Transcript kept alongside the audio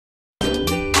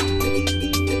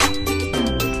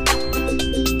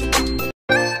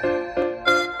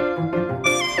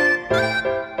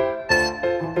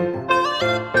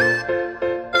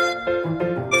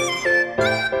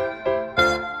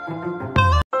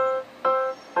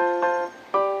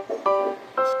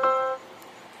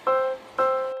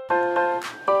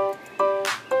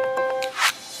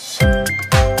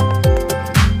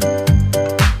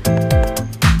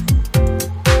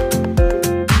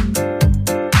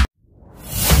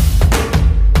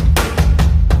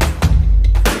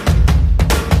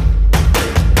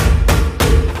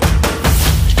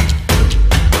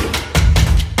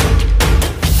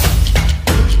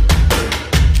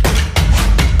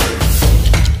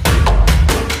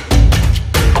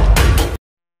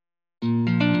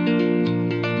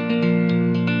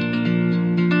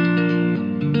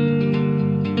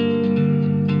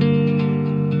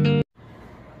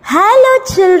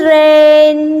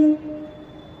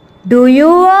Do you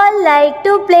all like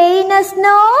to play in the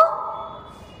snow?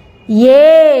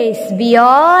 Yes, we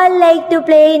all like to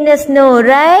play in the snow,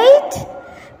 right?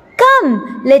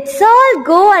 Come, let's all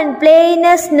go and play in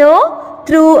the snow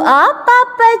through our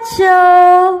puppet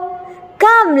show.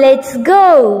 Come, let's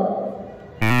go.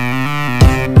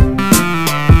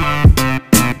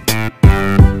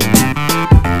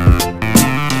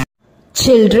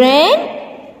 Children,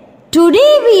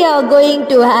 today we are going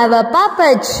to have a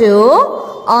puppet show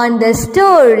on the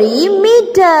story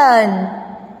Mitten.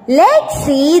 Let's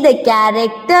see the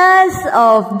characters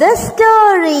of the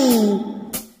story.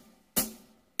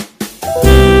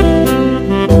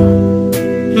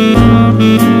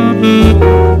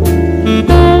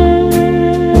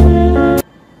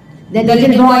 The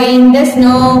little boy in the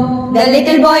snow, the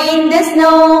little boy in the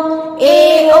snow.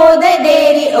 Oh the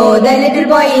dairy, oh the little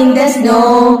boy in the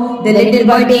snow. The little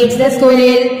boy takes the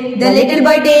squirrel, the little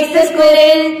boy takes the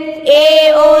squirrel.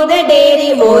 Oh the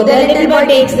dairy, oh the little boy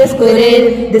takes the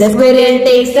squirrel. The squirrel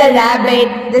takes the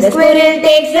rabbit, the squirrel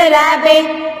takes the rabbit.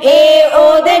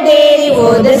 Oh the dairy,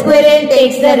 oh the squirrel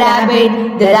takes the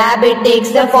rabbit. The rabbit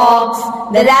takes the fox,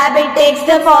 the rabbit takes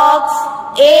the fox.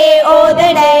 Oh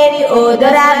the dairy, oh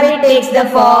the rabbit takes the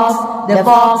fox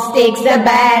takes the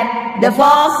bear, the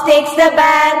fox takes the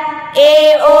bear.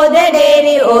 Oh the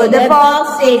dairy, oh the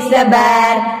fox takes the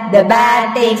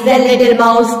bear takes the little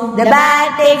mouse, the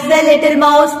bear takes the little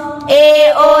mouse.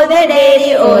 Oh the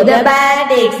dairy, oh the bear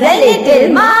takes the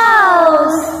little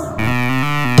mouse.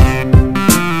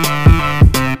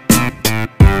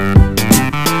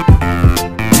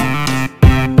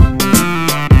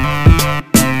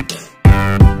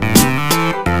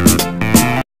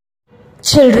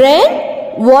 Children,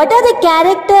 what are the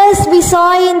characters we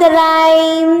saw in the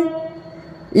rhyme?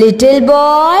 Little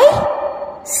boy,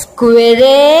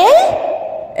 squirrel,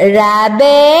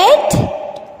 rabbit,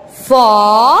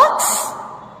 fox,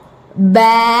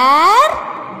 bear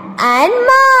and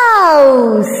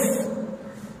mouse.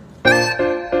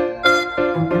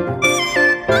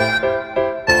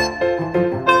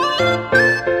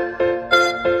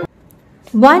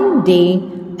 One day,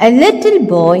 a little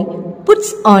boy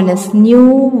puts on his new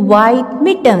white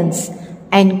mittens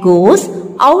and goes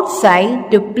outside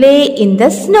to play in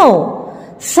the snow.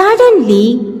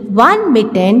 Suddenly, one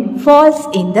mitten falls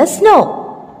in the snow.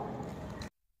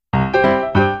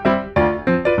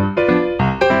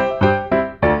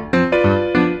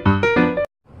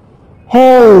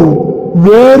 Oh,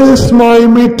 where is my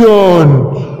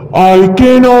mitten? I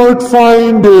cannot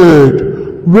find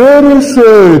it. Where is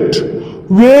it?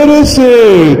 Where is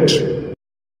it?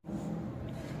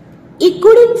 He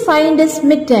couldn't find his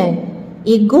mitten.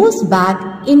 He goes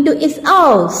back into his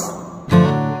house.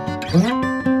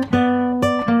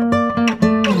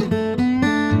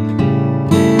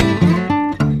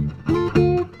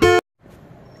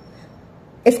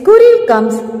 A squirrel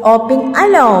comes hopping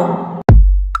along.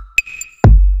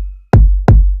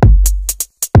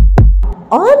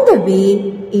 On the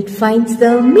way, it finds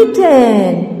the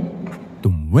mitten.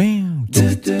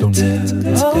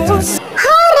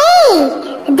 Hooray!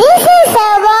 This is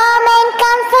a warm and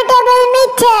comfortable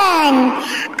mitten.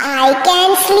 I can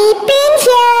sleep in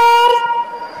here.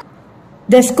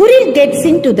 The squirrel gets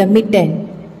into the mitten.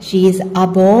 She is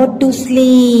about to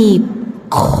sleep.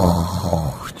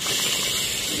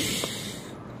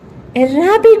 A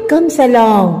rabbit comes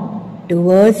along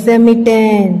towards the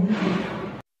mitten.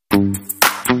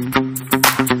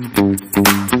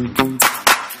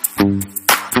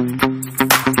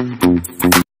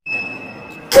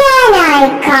 Can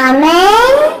I come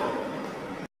in?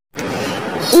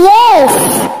 Yes,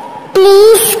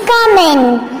 please come in.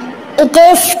 It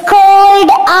is cold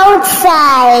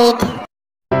outside.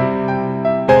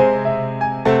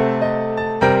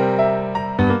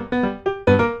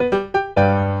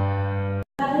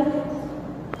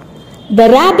 The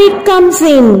rabbit comes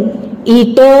in.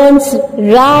 He turns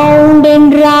round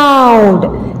and round.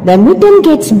 The mitten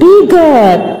gets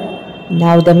bigger.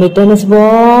 Now the mitten is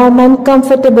warm and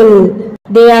comfortable.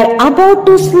 They are about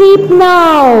to sleep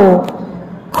now.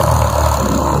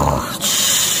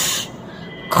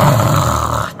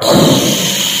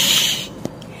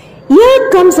 Here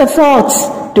comes a fox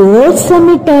towards the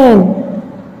mitten.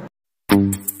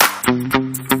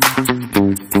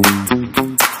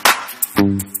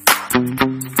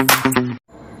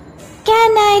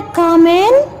 Can I come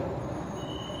in?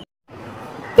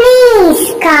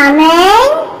 Please come in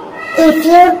if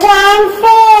you can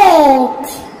fit.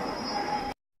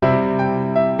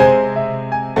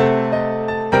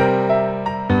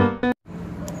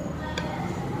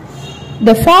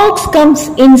 The fox comes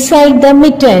inside the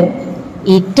mitten.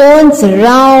 He turns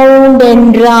round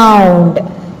and round.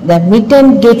 The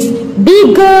mitten gets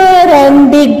bigger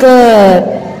and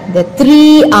bigger. The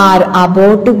three are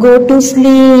about to go to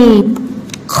sleep.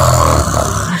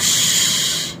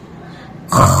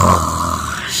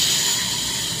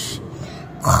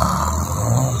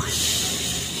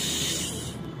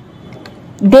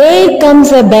 There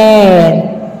comes a bear.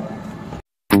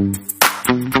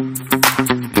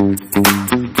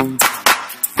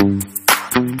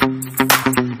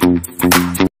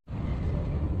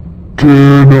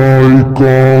 Can I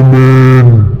come in?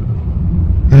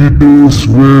 It is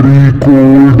very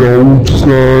cold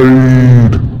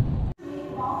outside.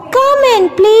 Come in,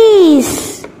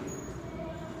 please.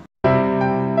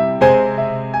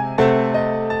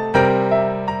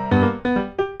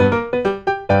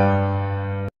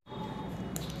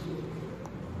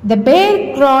 The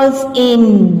bear crawls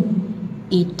in.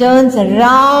 It turns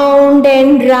round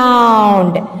and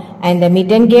round, and the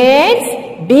mitten gets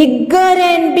bigger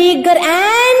and bigger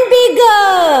and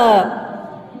bigger.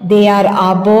 They are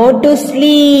about to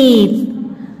sleep.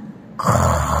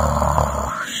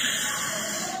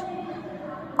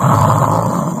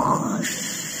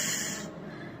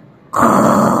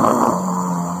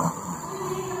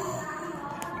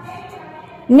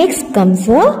 Next comes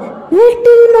a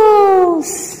little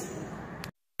mouse.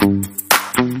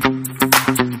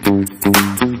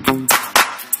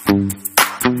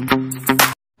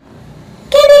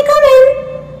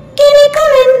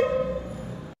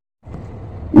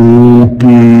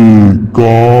 Okay,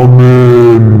 come in.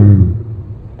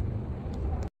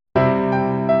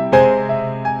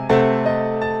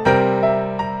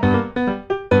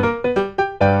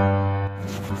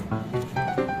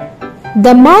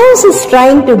 The mouse is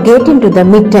trying to get into the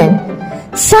mitten.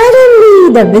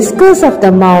 Suddenly, the whiskers of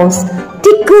the mouse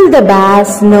tickle the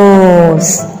bear's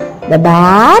nose. The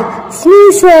bear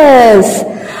sneezes.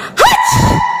 Hach!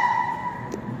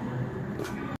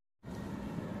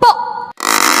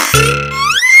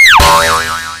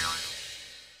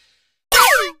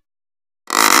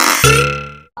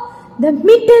 The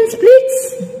mitten splits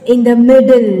in the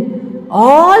middle.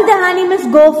 All the animals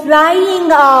go flying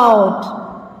out.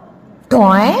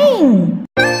 Toing!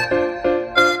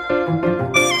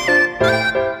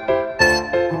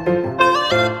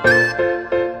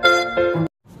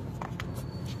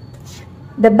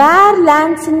 The bear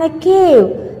lands in a cave.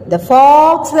 The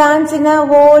fox lands in a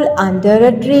hole under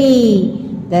a tree.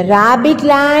 The rabbit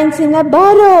lands in a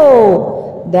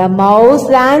burrow. The mouse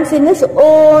lands in his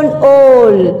own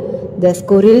hole. The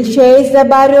squirrel shares the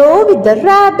burrow with the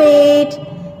rabbit.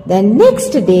 The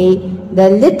next day, the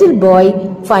little boy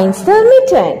finds the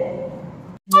mitten.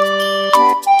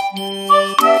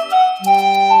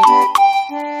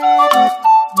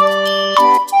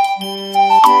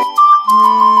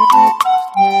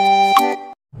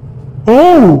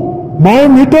 Oh, my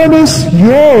mitten is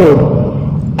here.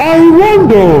 I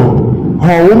wonder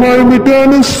how my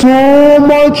mitten is so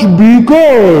much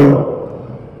bigger.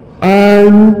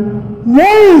 And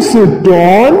why is it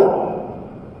done?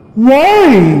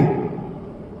 Why?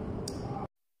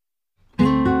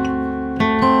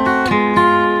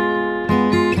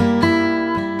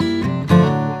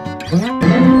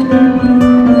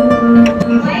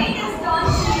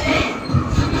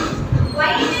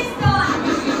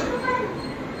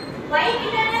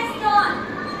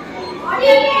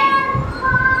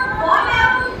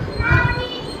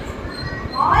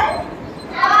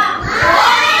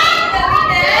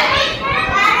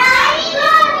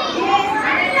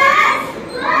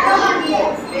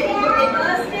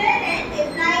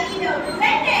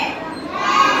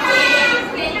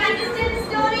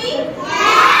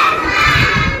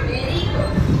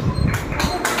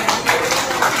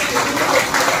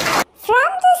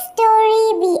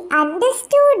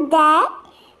 That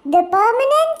the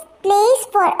permanent place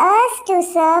for us to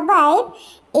survive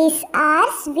is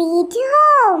our sweet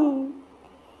home.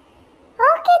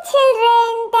 Okay,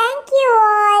 children, thank you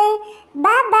all.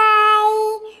 Bye-bye.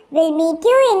 We'll meet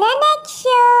you in a next